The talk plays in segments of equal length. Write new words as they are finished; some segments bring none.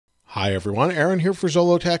Hi everyone, Aaron here for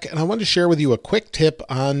Zollotech, and I wanted to share with you a quick tip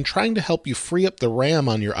on trying to help you free up the RAM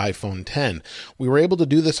on your iPhone X. We were able to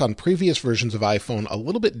do this on previous versions of iPhone a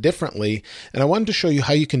little bit differently, and I wanted to show you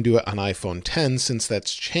how you can do it on iPhone X since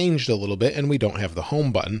that's changed a little bit and we don't have the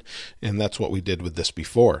home button, and that's what we did with this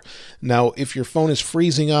before. Now, if your phone is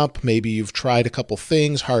freezing up, maybe you've tried a couple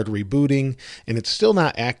things, hard rebooting, and it's still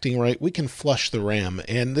not acting right, we can flush the RAM.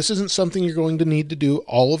 And this isn't something you're going to need to do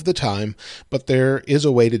all of the time, but there is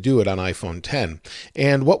a way to do it on iPhone X.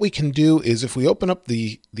 And what we can do is if we open up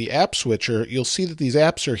the app switcher, you'll see that these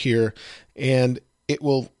apps are here, and it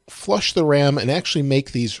will flush the RAM and actually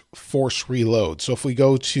make these force reload. So if we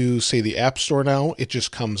go to, say, the App Store now, it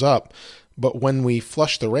just comes up. But when we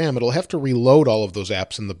flush the RAM, it'll have to reload all of those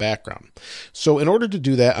apps in the background. So in order to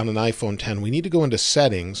do that on an iPhone X, we need to go into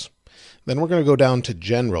Settings. Then we're going to go down to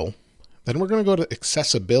General. Then we're going to go to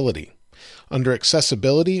Accessibility. Under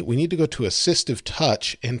Accessibility, we need to go to Assistive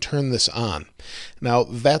Touch and turn this on. Now,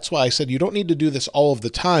 that's why I said you don't need to do this all of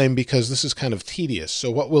the time because this is kind of tedious.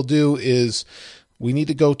 So what we'll do is we need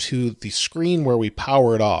to go to the screen where we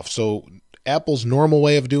power it off. So Apple's normal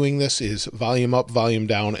way of doing this is volume up, volume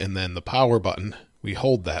down, and then the power button. We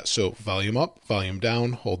hold that. So volume up, volume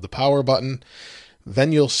down, hold the power button.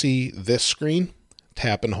 Then you'll see this screen.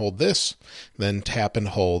 Tap and hold this, then tap and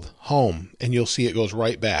hold home, and you'll see it goes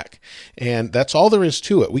right back. And that's all there is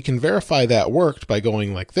to it. We can verify that worked by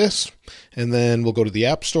going like this, and then we'll go to the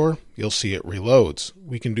App Store. You'll see it reloads.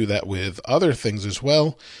 We can do that with other things as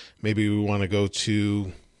well. Maybe we want to go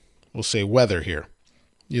to, we'll say weather here.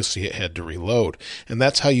 You'll see it had to reload. And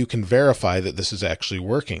that's how you can verify that this is actually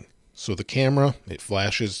working. So the camera, it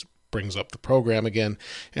flashes, brings up the program again,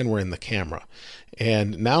 and we're in the camera.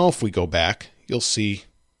 And now if we go back, you'll see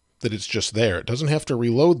that it's just there. It doesn't have to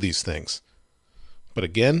reload these things. But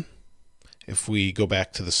again, if we go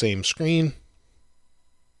back to the same screen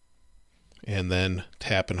and then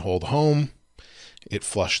tap and hold home, it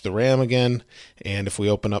flushed the RAM again. And if we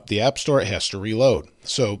open up the App Store, it has to reload.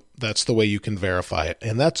 So that's the way you can verify it.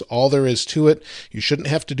 And that's all there is to it. You shouldn't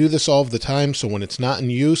have to do this all of the time. So when it's not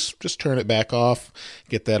in use, just turn it back off,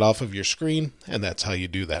 get that off of your screen, and that's how you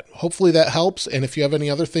do that. Hopefully that helps. And if you have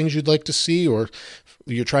any other things you'd like to see or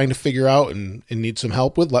you're trying to figure out and need some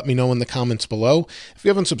help with, let me know in the comments below. If you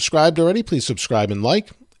haven't subscribed already, please subscribe and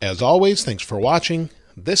like. As always, thanks for watching.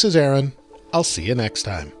 This is Aaron. I'll see you next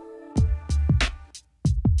time.